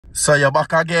So you're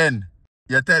back again.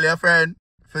 You tell your friend,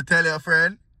 tell your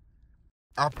friend,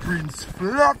 a Prince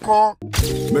Flackoo.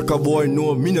 Make a boy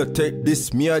know me no take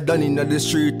this. Me a done in the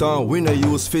street and we no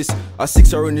use fist. A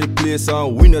 6 around the place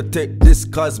and we no take this.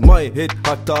 Cause my head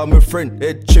hotter, my friend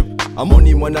head chip. A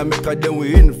money man I make a then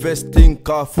we invest in.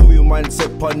 Cause for you man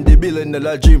set on the $1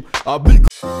 billion gym. A big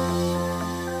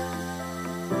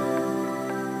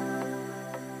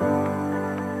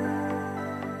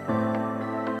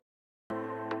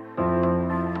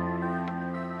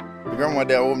grandma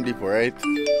there Home Depot, right?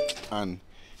 And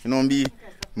you know me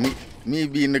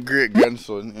being the great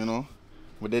grandson, you know,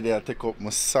 but they take up my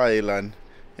soil and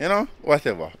you know,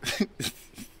 whatever.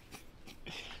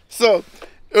 So,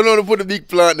 you know, to put the big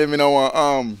plant them in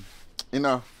our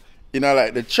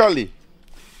like the trolley.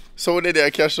 So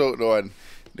they cash out though, and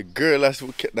the girl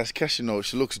that's cashing out,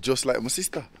 she looks just like my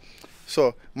sister.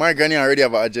 So my granny already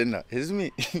have an agenda. It's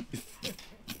me.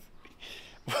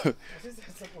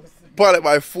 Pilot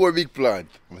by 4 big plant.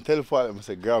 I'm tell the pilot, I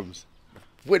say, Grams,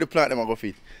 where the plant them I go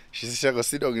fit? She said she go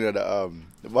sit down in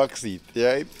the back seat,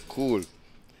 right? Cool.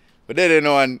 But then they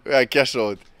know and I cash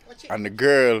out. And the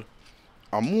girl,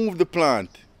 I move the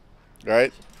plant,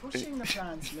 right? Pushing the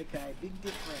plants make a big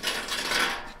difference.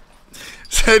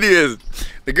 So anyways,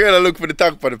 the girl I look for the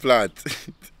tag for the plant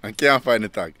and can't find the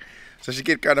tag. So she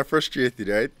get kind of frustrated,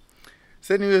 right?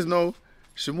 So anyways now,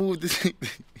 she moved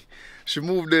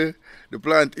the the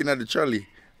plant in the trolley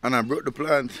and I broke the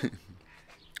plant.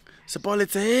 So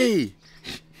Paulette said, hey,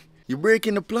 you're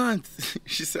breaking the plant.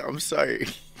 She said, I'm sorry.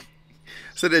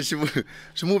 So then she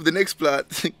moved the next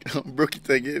plant and broke it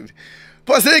again.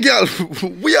 Paul said, hey girl,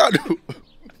 we are do.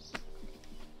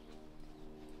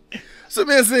 So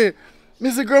me say,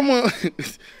 grandma.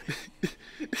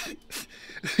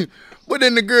 But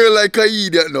then the girl like a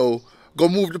idiot now. Go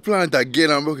move the plant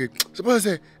again and broke it. So I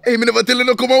say, hey, me never tell you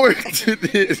to come and work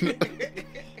today.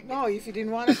 No, if you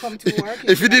didn't want to come to work.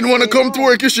 If you didn't want to come to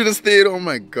work, you should have stayed. Oh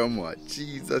my God,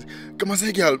 Jesus. Come on,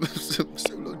 say, girl. So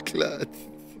blood clot.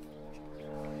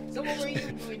 So what were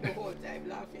you doing the whole time,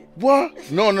 laughing?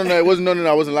 What? No, it wasn't. No,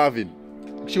 I wasn't laughing.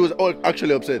 She was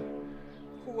actually upset.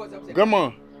 Who was upset?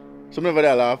 Grandma. Some never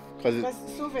there laugh because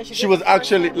she was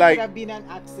actually it like. have been an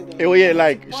accident. Oh yeah,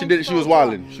 like she was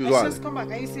wilding. She was Let's wilding. just come back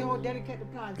and you see how delicate the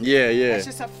plant is. Yeah. Let's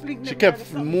just fling She them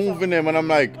kept down the moving them, and I'm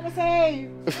like, I'm say,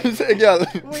 say, girl.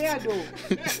 what you do?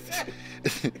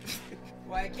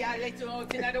 Why can't let you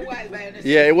out in the wild by yourself?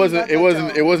 Yeah,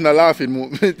 it wasn't a laughing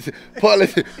moment.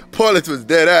 Paulette was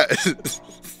dead ass.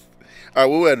 Alright,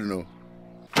 what we had to know?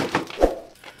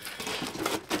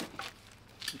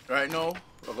 Right now,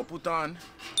 I'm gonna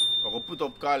put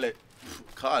up Paulette.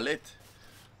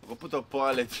 I'm gonna put up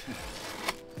Paulette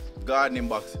gardening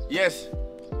box. Yes.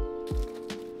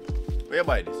 Where you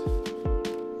buy this? Look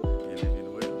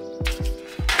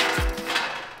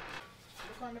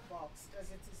on the box, because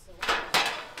it is so.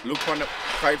 Look on the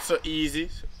it's so easy.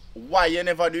 Why you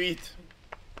never do it?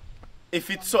 If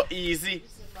it's so easy,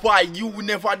 why you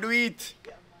never do it?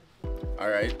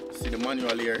 Alright, see the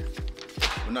manual here.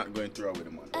 We're not going through with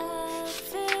the manual.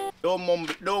 Don't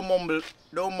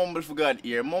mumble for God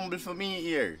here. Mumble for me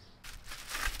here.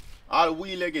 I'll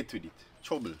wheel you get with it.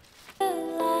 Trouble.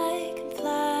 Oh,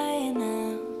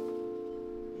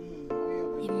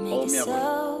 me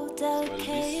so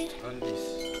delicate. Well, this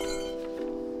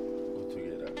go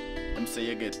together. I'm say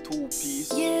you get 2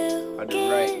 pieces at the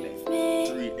right length,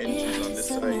 3 inches on the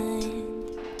side.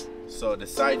 So the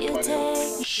side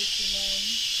panel.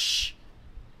 Shh.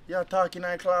 You're talking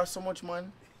in class so much,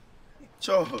 man.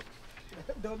 Cho.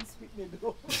 Don't speak me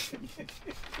though.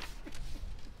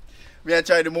 Me I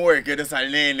try to work, you just a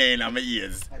lane on my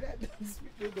ears. Don't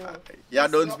speak me though. Yeah,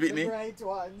 don't speak me. Right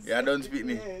ones. Yeah, don't speak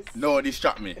me. Yes. No,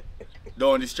 distract me.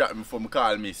 Don't distract me from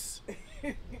call miss.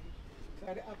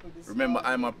 Remember,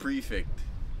 I'm a prefect.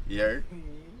 Yeah?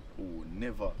 Oh,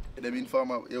 never. Them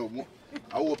informer, yo,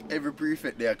 I hope every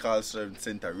prefect there call service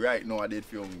center right now. I did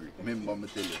feel hungry. Remember, me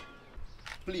tell you.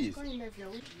 Please.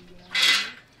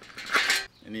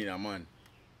 I need a man.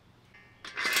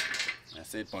 I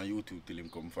said on YouTube till him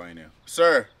come find you.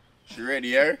 Sir, she ready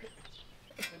here?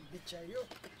 Bitch, are you?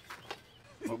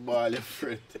 I ball your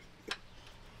friend.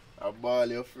 I ball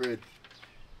your friend.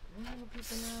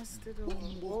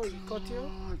 Oh, he cut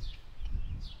you?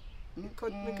 He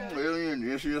cut me, guy?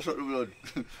 You see you suck the blood.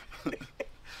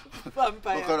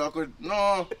 Vampire.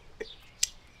 No.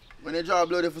 When you draw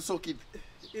blood, you have to suck it.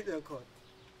 It don't cut.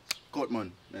 Cut,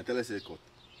 man. I tell you say cut.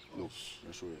 Look,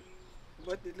 I'll show you.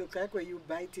 But it look like when you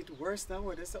bite it worse now,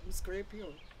 or there's something scrape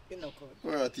you. It no cut.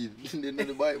 Where are teeth? They know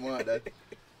the bite, man. That.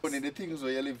 One of the things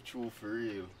where you live through for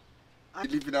real. You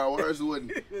live in a war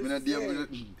zone.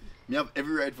 Me have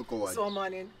every right for coward. So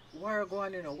morning, where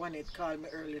going in? One head called me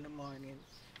early in the morning.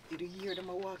 Did you hear them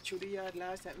walk through the yard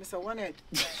last night? Mr. One head,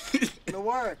 me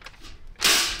work.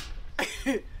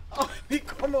 Oh, me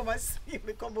come over see,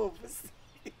 me come over see.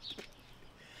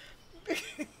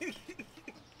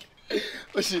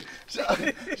 But she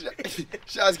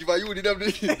asked if I you did have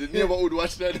the neighborhood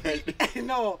watch that night.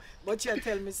 No, but she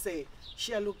tell me say,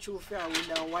 she look through fair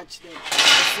window and watch them.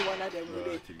 I see one of them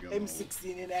with the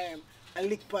M16 in them and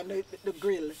lick on the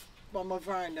grill from my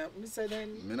veranda. I said then,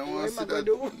 I don't want to see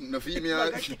that. No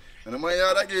female. And I'm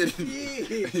yard again.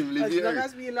 As long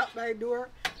as we lock my door,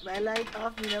 my light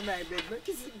off me in my bed. But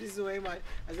this way, man.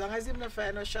 As long as him not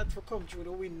find a shot for come through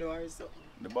the window or something.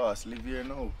 The boss live here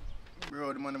now.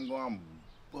 Bro, the man them go on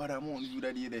bother Mountain View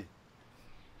that day there.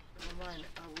 Oh, man,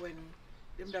 when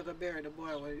them dog bury the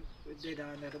boy was dead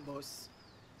under the bus.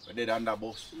 But dead under the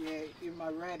bus? Yeah, he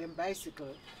might ride him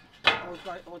bicycle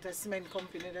out a cement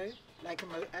company there. Like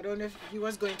I don't know if he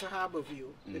was going to Harborview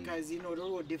because you know the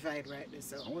road divide right there.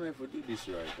 So I wonder if we do this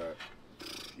right that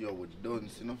yo we're done,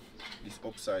 you know. This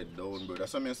upside down, bro.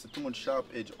 That's why I see too much sharp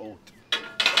edge out.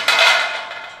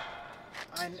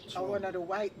 And one of the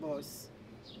white bus.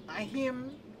 And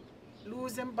him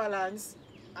losing balance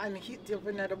and hit up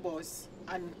another bus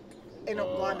and end up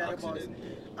going on the bus.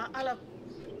 And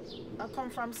I come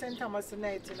from St. Thomas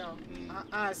tonight, you know, and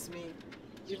asked me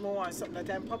if I want something. That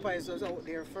time Popeyes was out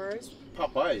there first.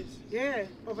 Popeyes? Yeah,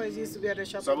 Popeyes used to be at the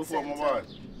shopping so before center. my bad?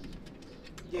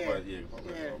 Yeah,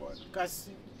 Popeyes. Because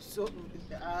so,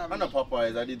 I know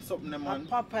Popeyes, I did something them man.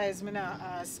 Popeyes, me not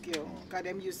ask you, because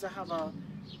them used to have a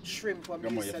shrimp when we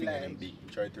used to like.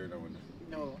 Big. Try to turn that one.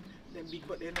 No, them big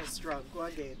but they're not strong. Go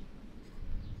again.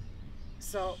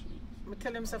 So, I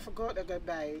tell him I forgot to go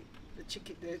buy the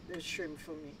chicken, the shrimp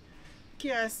for me.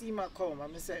 Can't see me come.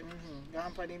 I say, go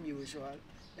on for them usual.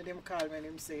 And them call me and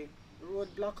him say,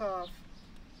 road block off.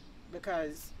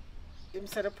 Because him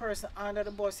said the person under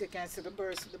the bus, you can see the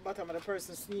bottom of the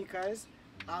person's sneakers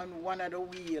and one of the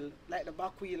wheel, like the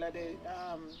back wheel of the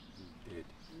Dead.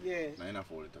 yeah. Now you not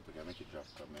fold it up again, make it drop,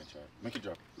 come here, try. Make it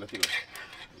drop, let it go.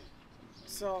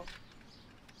 So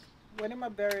when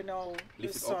I'm burying now the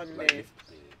Lift it sun up, like there,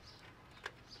 lift.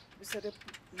 we said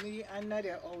me and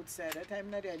Nadia outside, that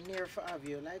time Nadia near for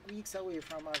Avenue, like weeks away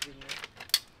from Avenue.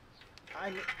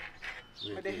 And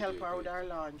they help her with our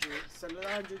laundry. So the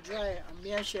laundry dry and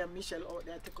me and she and Michelle out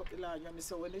there take up the laundry. And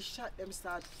so when they shot them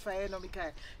start firing on me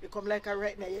car, it come like a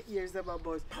right now your ears them a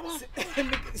buzz.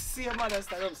 See a man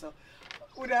stand up so.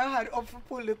 With her hand up to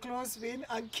pull the clothespin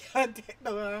and can't take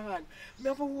down her hand. Me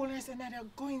have a whole and say, Nadia,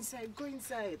 go inside, go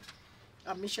inside.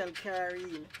 And Michelle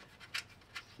carrying.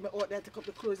 Me out there take up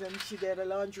the clothes and she there in the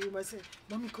laundry room and say,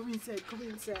 Mommy, come inside, come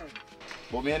inside.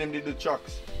 But me and him did the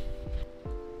chucks.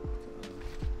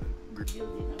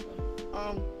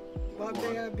 Bob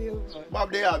Day Bill.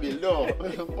 Bob Day Bill,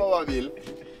 no. Power Bill.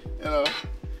 You know.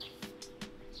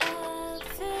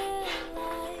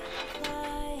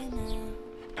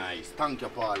 Nice, thank you,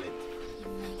 Paulette.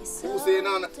 Who saying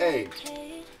on? Hey.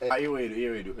 Here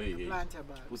we do. Hey. Plant your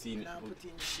bag. Pussy in it. Now put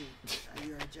in shit. And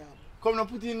your job. Come now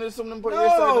put in something put No. your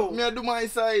side. Me I do my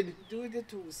side. Do the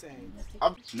two sides.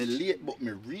 I'm late but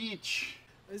me reach.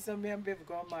 So me and Bev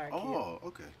go market. Oh,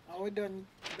 okay. And we done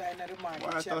buy another market.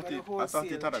 Well, I thought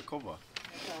it had a cover.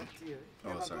 I talk to you. Oh,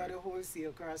 Never sorry. got the wholesale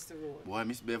across the road. Boy,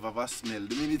 Miss Bev have a smell.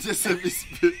 The minute you say Miss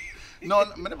Bev. No, I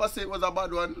never say it was a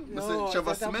bad one. I No, say she have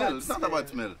a it's not a smell. bad It's not a bad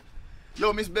smell.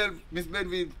 Yo, Miss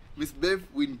Bev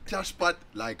with cash pot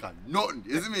like a nothing.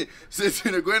 You see me? So it's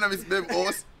when you go in a Miss Bev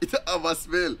house, it have a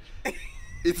smell.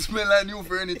 It smell like new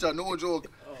furniture, no joke.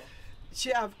 She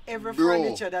have every Bro.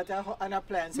 furniture that an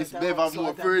appliance. Miss that Bev have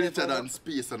more that furniture Bev than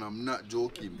space, and I'm not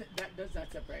joking. That does not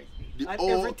surprise me. The And all-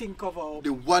 everything cover up.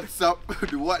 The WhatsApp,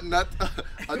 the whatnot,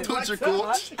 a touchy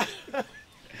coach.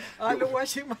 And the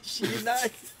washing machine.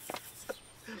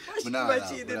 Washing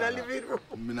machine in the living room.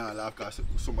 I not laugh because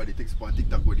somebody takes upon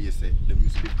TikTok where they say them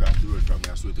used to live across the road from me.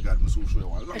 I swear to God, I'm so sure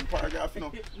one long paragraph, you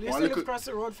know. You One still little, across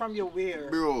the road from your where?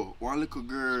 bro, one little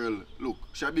girl, look,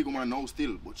 she a big woman now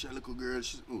still, but she a little girl,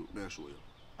 she's, oh, may I show you.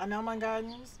 And how many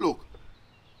gardens? Look,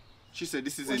 she said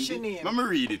this is What's your indeed, name? let me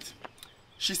read it.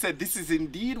 She said this is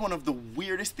indeed one of the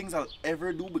weirdest things I'll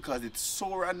ever do because it's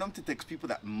so random to text people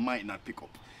that might not pick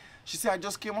up. She said I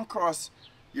just came across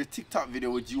your TikTok video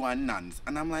with you and Nans,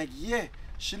 and I'm like, yeah,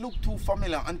 she looked too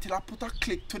familiar until I put a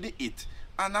click to the it,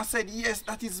 and I said, yes,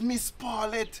 that is Miss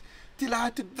Paulette. Till I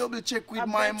had to double check with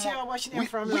my bet you are mom. watching him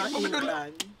from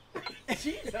England.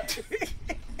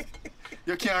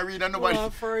 You can't read and nobody. Well,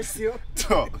 first you.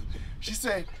 So, she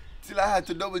said, till I had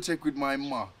to double check with my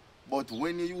ma. But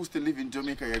when you used to live in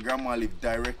Jamaica, your grandma lived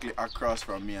directly across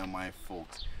from me and my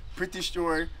folks. pretty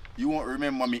sure you won't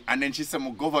remember me. And then she said my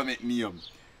government name.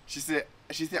 She said,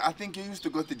 I think you used to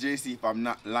go to JC if I'm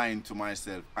not lying to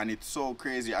myself. And it's so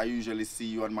crazy. I usually see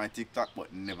you on my TikTok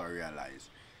but never realize.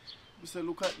 I said,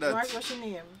 look at that. What's your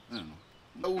name? I don't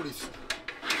know. What is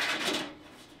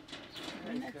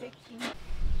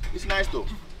it's nice though.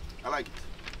 I like it.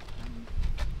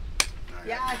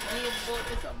 Yeah, I gave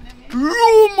both or something.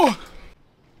 Room!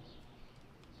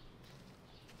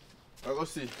 I go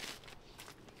see.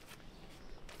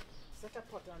 Set a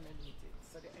pot underneath it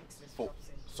so the excess Oh, drops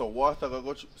in. so water I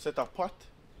go set a pot.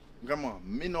 Grandma,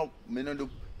 me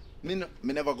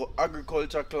never go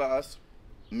agriculture class.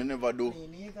 Me never do. Me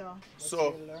neither. But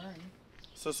So- you learn.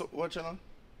 So what you know?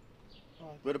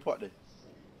 What? Where the pot there?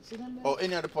 See them there? Oh,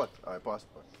 any of the pot? Alright, pass the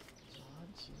pot.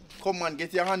 Come on,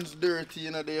 get your hands dirty,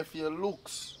 you know, there for your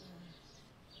looks.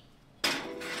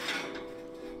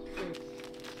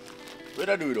 What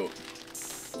I do though?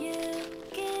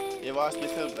 You ever ask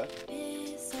yourself that?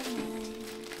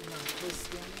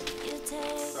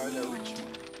 Sorry, rich man.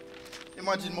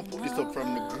 Imagine me put this up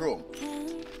from the ground.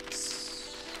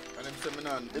 And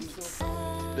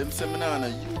them seminar na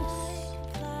use.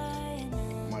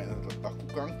 Mine is like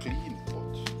cook and clean,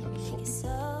 but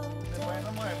something.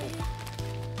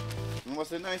 It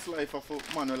was a nice life for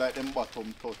man who like them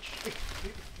bottom touch.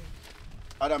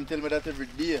 Adam tell me that every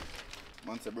day.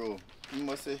 Man say, bro, he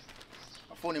must say,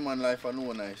 a funny man life I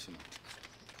know nice, you know.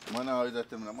 Man always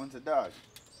tell me that. Man say, dog,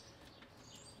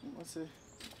 he must say,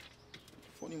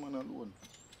 funny man alone.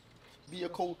 Be a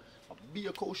cow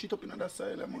shit up in that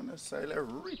side, man. That side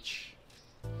rich.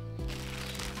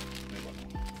 Never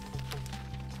know.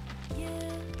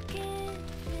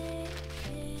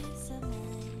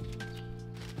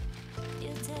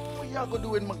 What y'all gonna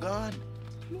do in my gun?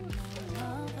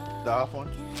 The half one?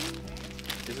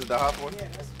 This is the half one? Yeah,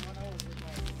 that's one I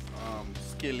was with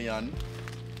my Skillion.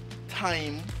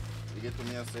 Time. You get to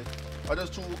me and say. I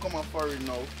just try to come and foreign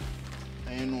now.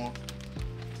 And you know,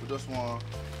 we just want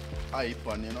hype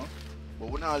and you know. But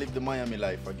we not live the Miami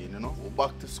life again, you know. We're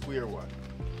back to square one.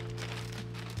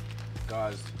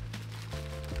 Cause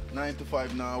 9 to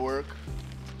 5 now work.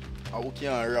 And we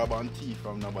can't rob and thief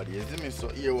from nobody. You see me? So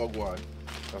here we go on.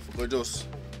 I forgot just.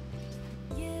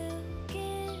 I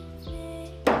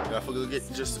forgot get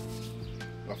just.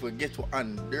 I forgot get to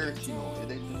hand dirty, you know. You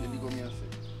dig what me and say?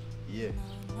 Yeah.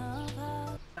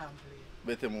 Don't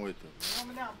Better more with it. play. No,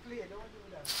 me don't play. Don't do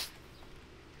that.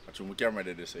 I think my camera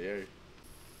did this, yeah.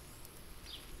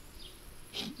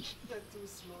 You're too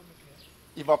slow, Nicky.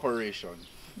 Evaporation.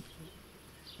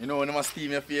 You know when I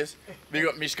steam your face? Big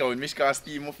up Mishka. When Mishka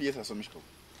steam my face, I saw Mishka.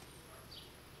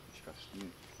 Mishka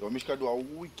steam. So Mishka do a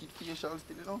wicked facial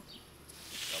still, you know? A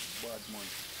bad man.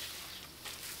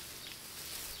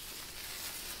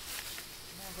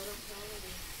 No, but I'm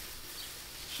already.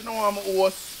 She know I'm a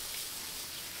host.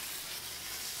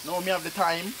 Now me have the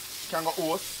time. Can go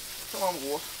host. So I'm a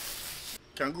host.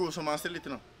 Can grow some and sell it,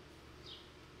 you know?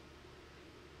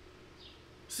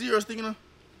 Serious thing, you know?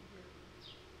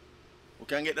 We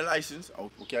can get the license,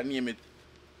 or we can name it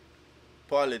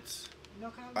Paulets No,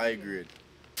 can't High be. Grade. I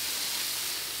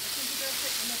think you better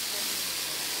take the next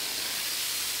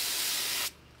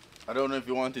one. I don't know if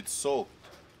you want it soaked.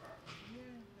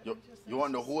 Yeah, You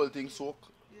want the whole thing soaked?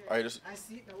 yeah. I just I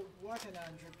see it now with water now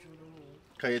drip through the hole.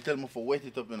 can you tell me for wet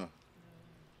it up, you know?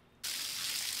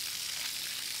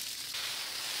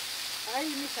 Aye,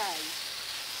 Miss Aye.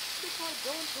 Because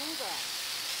don't do that.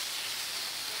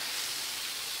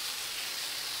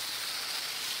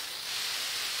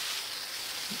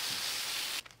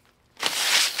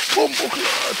 Bumbo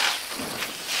clot!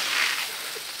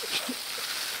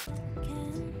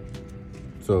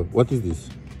 So, what is this?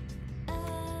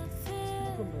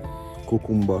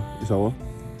 Cucumber is our?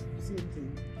 Same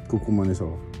thing. Cucumber is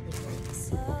our?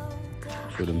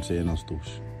 So them saying us touch.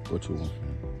 Go through, my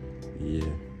friend.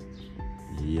 Yeah.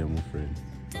 Yeah, my friend.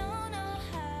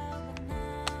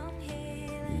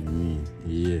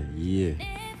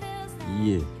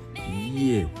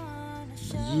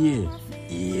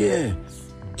 Yeah.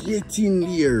 Get in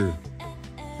there.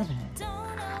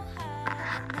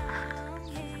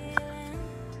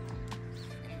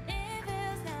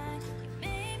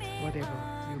 Whatever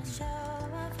you need.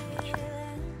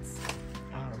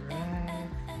 Alright.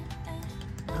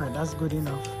 Alright, that's good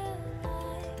enough.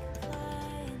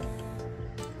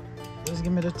 Just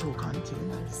give me the 2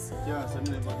 containers.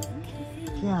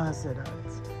 Can't say that.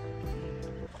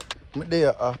 Me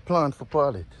there a plant for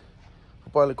Paulet. For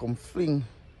Paulet come fling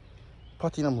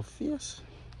patty in my face.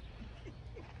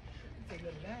 It's a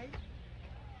good lie.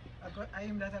 I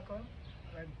am that I come.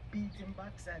 I beat him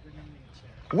backside with the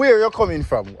nature. Where you coming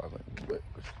from?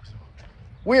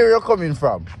 Where you coming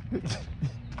from?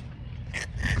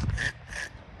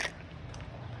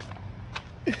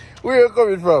 Where you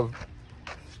coming from?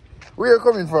 Where you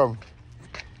coming from?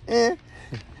 Eh?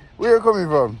 Where you coming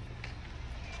from?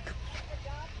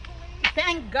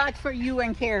 Thank God for you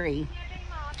and Carrie.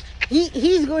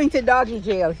 He's going to doggy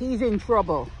jail. He's in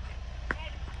trouble.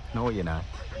 No, you're not.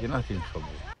 You're not in trouble.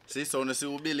 See, so now see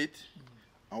we build it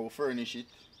and we furnish it.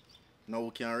 Now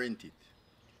we can rent it.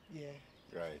 Yeah.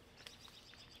 Right.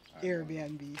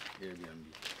 Airbnb.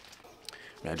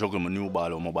 I juggle my new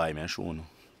ball on my buy me and show you.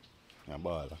 My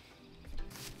ball.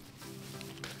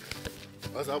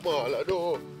 What's a ball I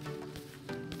do?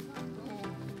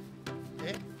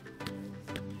 Eh?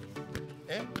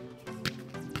 Eh?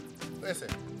 Where's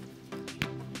it?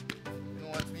 You know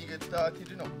once we get started,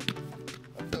 you know.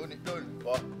 I'm done it done.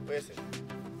 But where's it?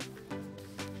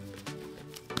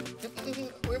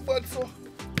 We're bad so.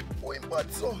 We're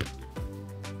bad so.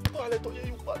 Oh, let me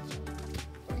you bad so.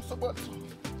 I'm so bad so.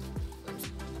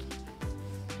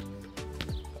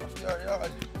 Yeah,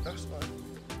 that's fine.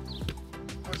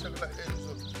 I'm going to like this.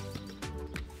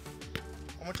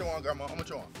 How much you want, Grandma? How much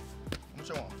you want? How much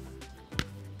you want?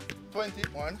 20,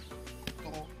 1,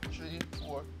 2, 3,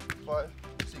 4, 5,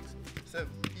 6, 7,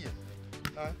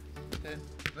 8, 9, 10,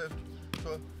 11,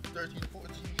 12, 13,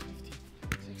 14, 15,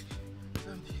 16,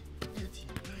 17, 18, 19,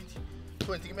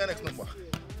 20. Give me a next number.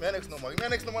 Give me a next number. Give me a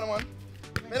next number, man.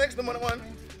 Give me a next number, man.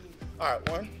 Alright,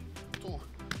 1, 2, 3,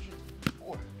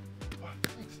 4, 5,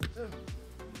 6, 7.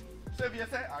 7, you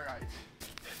say? Alright.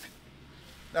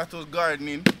 That was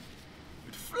gardening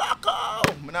with Flackoo.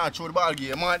 I'm not throw the ball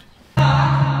game, man.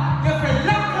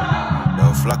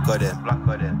 Yo, Flackoo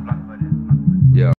them.